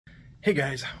Hey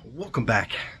guys, welcome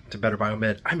back to Better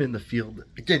Biomed. I'm in the field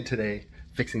again today,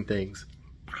 fixing things,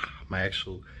 my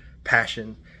actual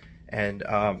passion. And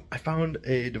I found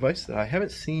a device that I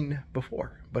haven't seen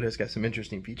before, but it's got some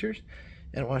interesting features.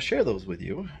 And I want to share those with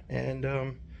you.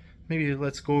 And maybe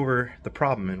let's go over the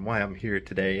problem and why I'm here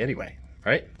today anyway.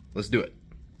 All right, let's do it.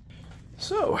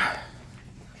 So,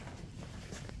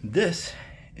 this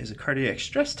is a cardiac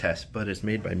stress test, but it's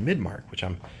made by Midmark, which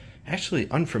I'm actually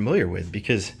unfamiliar with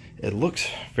because it looks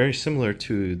very similar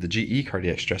to the GE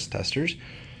cardiac stress testers.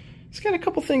 It's got a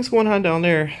couple things going on down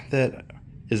there that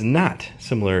is not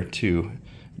similar to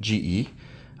GE.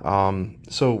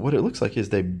 So what it looks like is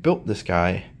they built this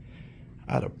guy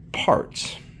out of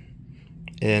parts,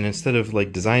 and instead of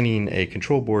like designing a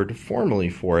control board formally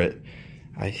for it,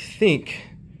 I think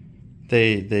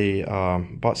they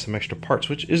bought some extra parts,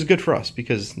 which is good for us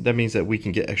because that means that we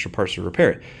can get extra parts to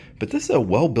repair it. But this is a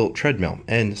well-built treadmill,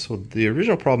 and so the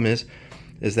original problem is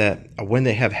that when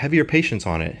they have heavier patients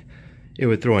on it, it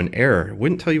would throw an error. It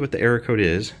wouldn't tell you what the error code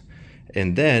is,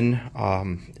 and then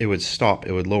it would stop.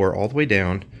 It would lower all the way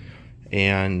down,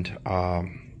 and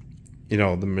you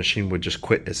know, the machine would just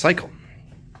quit its cycle.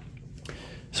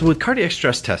 So with cardiac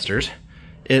stress testers,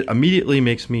 it immediately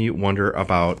makes me wonder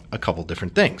about a couple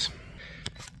different things.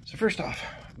 So first off,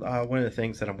 one of the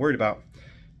things that I'm worried about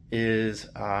is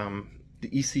the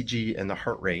ECG and the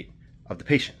heart rate of the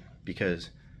patient,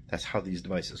 because that's how these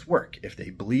devices work. If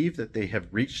they believe that they have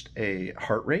reached a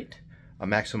heart rate, a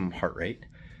maximum heart rate,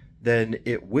 then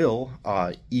it will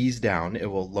ease down, it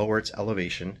will lower its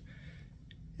elevation,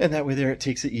 and that way there it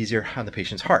takes it easier on the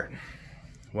patient's heart.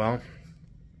 Well,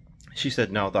 she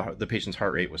said no, the patient's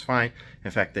heart rate was fine.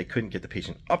 In fact, they couldn't get the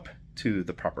patient up to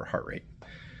the proper heart rate.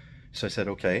 So I said,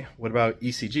 okay, what about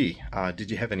ECG?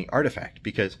 Did you have any artifact?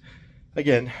 Because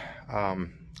again,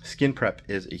 skin prep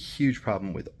is a huge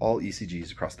problem with all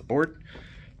ECGs across the board.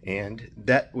 And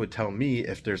that would tell me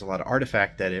if there's a lot of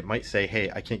artifact that it might say, hey,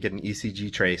 I can't get an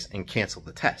ECG trace and cancel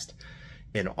the test.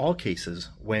 In all cases,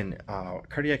 when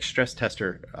cardiac stress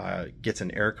tester gets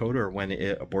an error code or when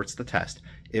it aborts the test,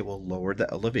 it will lower the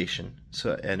elevation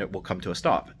and it will come to a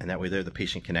stop. And that way there the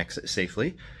patient can exit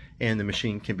safely and the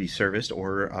machine can be serviced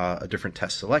or a different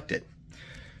test selected.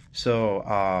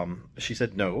 So she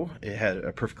said no, it had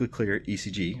a perfectly clear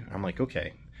ECG. I'm like,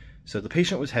 okay. So the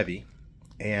patient was heavy,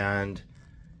 and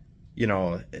you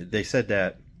know, they said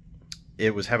that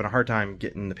it was having a hard time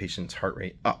getting the patient's heart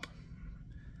rate up.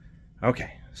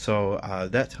 Okay, so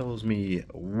that tells me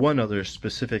one other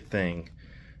specific thing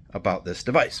about this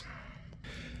device.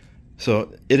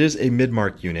 So it is a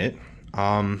Midmark unit.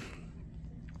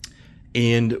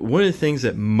 And one of the things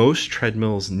that most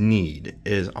treadmills need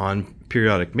is on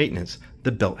periodic maintenance,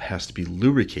 the belt has to be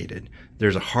lubricated.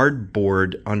 There's a hard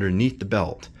board underneath the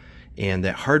belt, and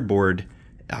that hard board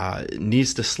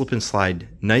needs to slip and slide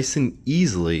nice and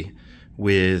easily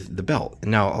with the belt.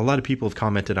 Now, a lot of people have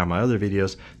commented on my other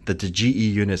videos that the GE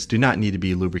units do not need to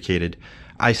be lubricated.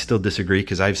 I still disagree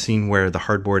because I've seen where the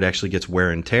hard board actually gets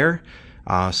wear and tear.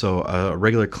 So a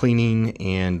regular cleaning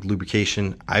and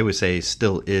lubrication, I would say,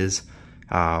 still is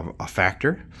a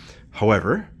factor.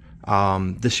 However,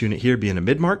 this unit here being a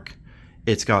Midmark,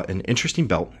 it's got an interesting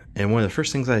belt. And one of the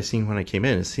first things I seen when I came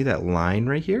in is, see that line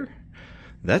right here?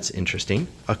 That's interesting,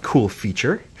 a cool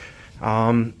feature.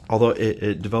 Although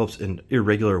it develops an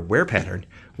irregular wear pattern,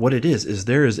 what it is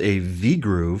there is a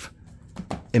V-groove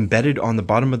embedded on the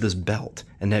bottom of this belt.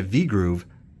 And that V-groove,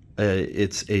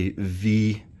 it's a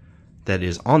V that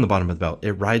is on the bottom of the belt.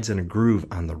 It rides in a groove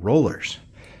on the rollers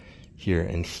here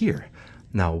and here.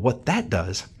 Now what that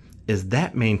does is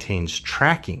that maintains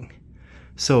tracking.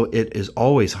 So it is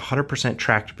always 100%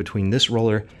 tracked between this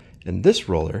roller and this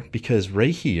roller, because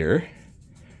right here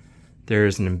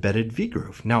there's an embedded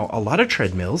V-groove. Now a lot of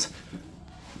treadmills,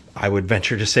 I would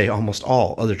venture to say almost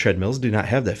all other treadmills, do not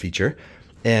have that feature,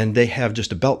 and they have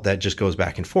just a belt that just goes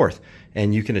back and forth,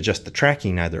 and you can adjust the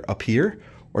tracking either up here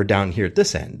or down here at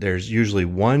this end. There's usually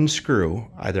one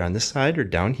screw either on this side or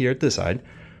down here at this side,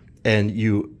 and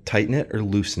you tighten it or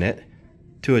loosen it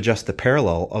to adjust the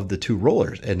parallel of the two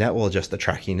rollers, and that will adjust the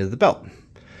tracking of the belt.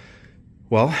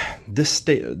 Well, this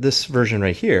version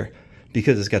right here,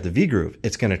 because it's got the V-groove,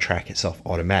 it's going to track itself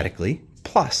automatically.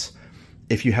 Plus,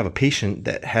 if you have a patient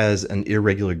that has an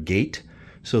irregular gait,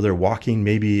 so they're walking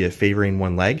maybe favoring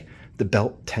one leg, the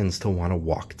belt tends to want to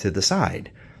walk to the side.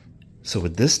 So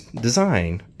with this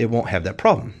design, it won't have that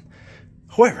problem.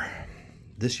 However,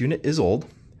 this unit is old,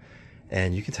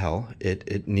 and you can tell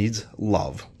it needs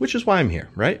love, which is why I'm here,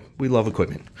 right? We love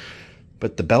equipment.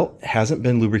 But the belt hasn't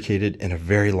been lubricated in a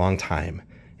very long time.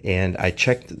 And I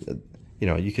checked, you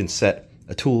know, you can set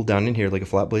a tool down in here, like a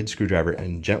flat blade screwdriver,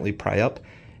 and gently pry up,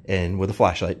 and with a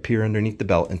flashlight, peer underneath the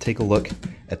belt and take a look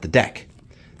at the deck.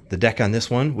 The deck on this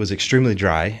one was extremely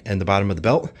dry, and the bottom of the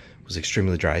belt was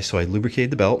extremely dry, so I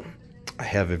lubricated the belt. I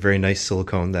have a very nice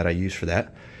silicone that I use for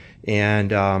that.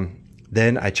 And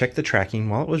then I checked the tracking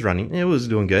while it was running. It was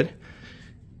doing good.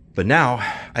 But now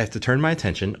I have to turn my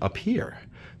attention up here.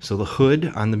 So the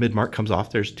hood on the Midmark comes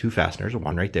off. There's two fasteners,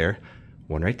 one right there,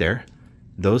 one right there.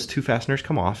 Those two fasteners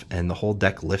come off and the whole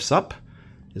deck lifts up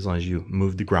as long as you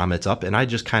move the grommets up. And I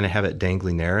just kind of have it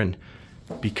dangling there. And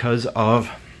because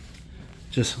of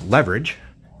just leverage,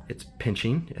 it's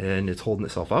pinching and it's holding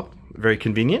itself up. Very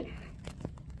convenient.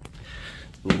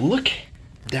 Look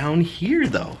down here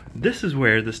though. This is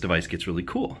where this device gets really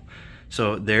cool.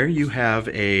 So there you have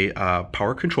a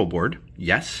power control board.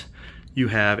 Yes. You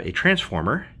have a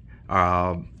transformer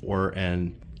or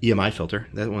an EMI filter.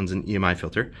 That one's an EMI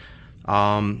filter.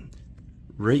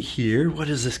 Right here, what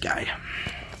is this guy?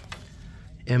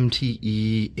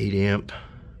 MTE 8 amp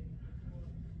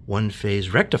one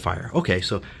phase rectifier. Okay,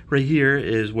 so right here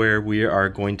is where we are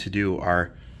going to do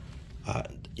our,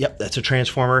 yep, that's a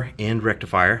transformer and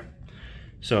rectifier.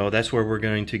 So that's where we're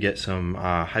going to get some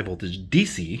high voltage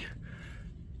DC.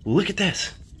 Look at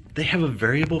this. They have a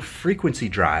variable frequency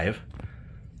drive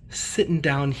sitting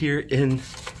down here in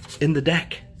the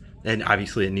deck. And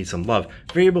obviously it needs some love.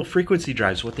 Variable frequency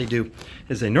drives, what they do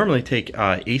is they normally take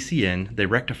AC in, they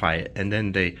rectify it, and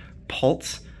then they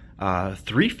pulse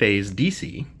three-phase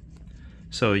DC.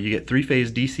 So you get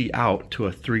three-phase DC out to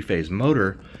a three-phase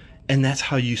motor, and that's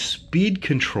how you speed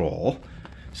control.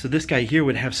 So this guy here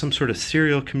would have some sort of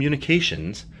serial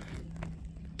communications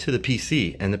to the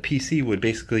PC, and the PC would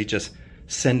basically just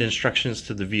send instructions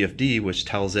to the VFD, which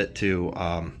tells it to,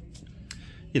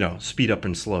 you know, speed up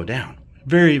and slow down.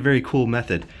 Very, very cool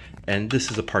method. And this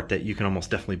is a part that you can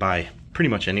almost definitely buy pretty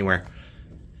much anywhere.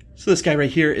 So this guy right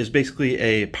here is basically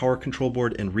a power control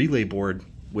board and relay board,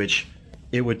 which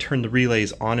it would turn the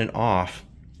relays on and off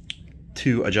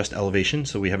to adjust elevation.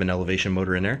 So we have an elevation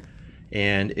motor in there.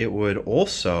 And it would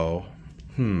also,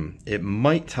 it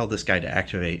might tell this guy to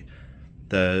activate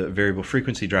the variable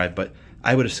frequency drive, but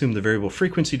I would assume the variable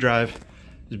frequency drive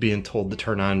is being told to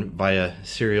turn on via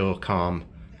serial comm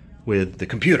with the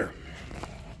computer.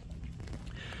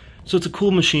 So it's a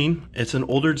cool machine. It's an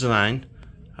older design.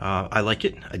 I like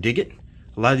it. I dig it.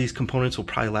 A lot of these components will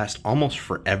probably last almost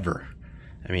forever.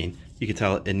 I mean, you can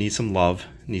tell it needs some love,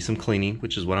 needs some cleaning,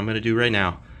 which is what I'm going to do right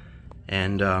now.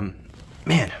 And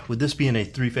man, with this being a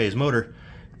three-phase motor,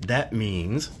 that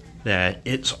means that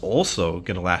it's also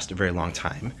going to last a very long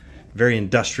time. Very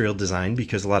industrial design,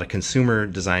 because a lot of consumer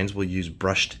designs will use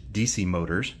brushed DC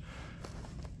motors.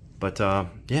 But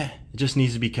yeah, it just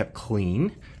needs to be kept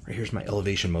clean. Right here's my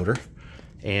elevation motor.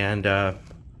 And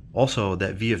also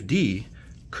that VFD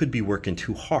could be working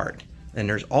too hard. And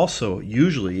there's also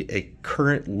usually a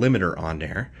current limiter on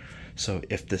there. So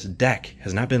if this deck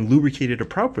has not been lubricated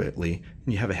appropriately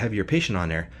and you have a heavier patient on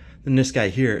there, then this guy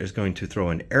here is going to throw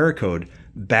an error code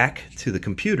back to the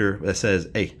computer that says,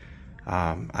 hey,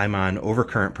 I'm on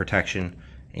overcurrent protection,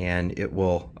 and it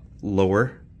will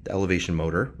lower the elevation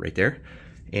motor right there,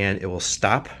 and it will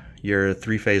stop your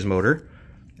three-phase motor,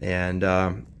 and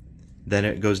then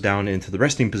it goes down into the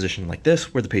resting position like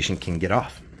this, where the patient can get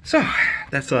off. So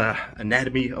that's an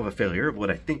anatomy of a failure of what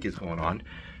I think is going on.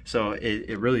 So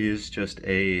it really is just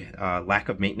a lack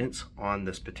of maintenance on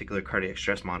this particular cardiac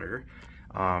stress monitor.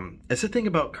 It's the thing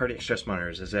about cardiac stress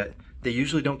monitors is that they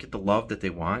usually don't get the love that they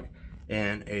want,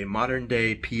 and a modern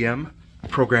day PM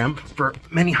program for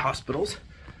many hospitals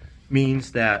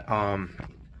means that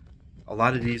a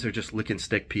lot of these are just lick and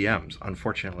stick PMs,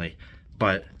 unfortunately.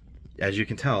 But as you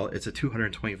can tell, it's a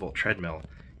 220 volt treadmill,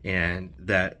 and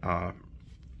that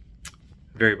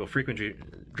variable frequency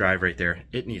drive right there,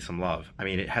 it needs some love. I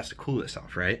mean, it has to cool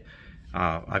itself, right?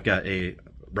 I've got a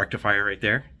rectifier right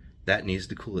there that needs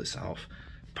to cool itself.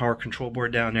 Power control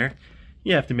board down there,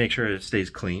 you have to make sure it stays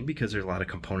clean, because there's a lot of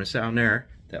components down there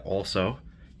that also,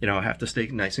 you know, have to stay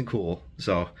nice and cool.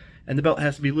 So, and the belt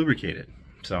has to be lubricated.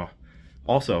 So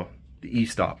also the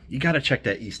e-stop, you got to check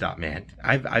that e-stop, man.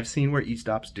 I've seen where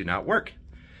e-stops do not work.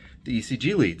 The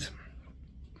ECG leads,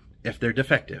 if they're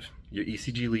defective, your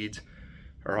ECG leads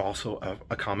are also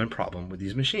a common problem with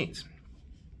these machines.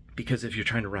 Because if you're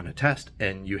trying to run a test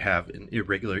and you have an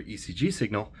irregular ECG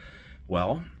signal,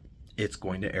 well, it's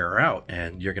going to error out,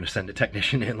 and you're going to send a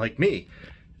technician in like me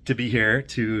to be here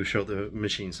to show the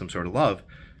machine some sort of love,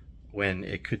 when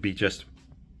it could be just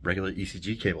regular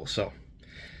ECG cables. So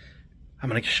I'm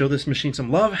going to show this machine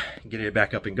some love, get it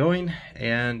back up and going,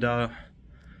 and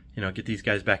you know, get these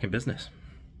guys back in business.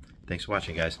 Thanks for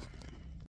watching, guys.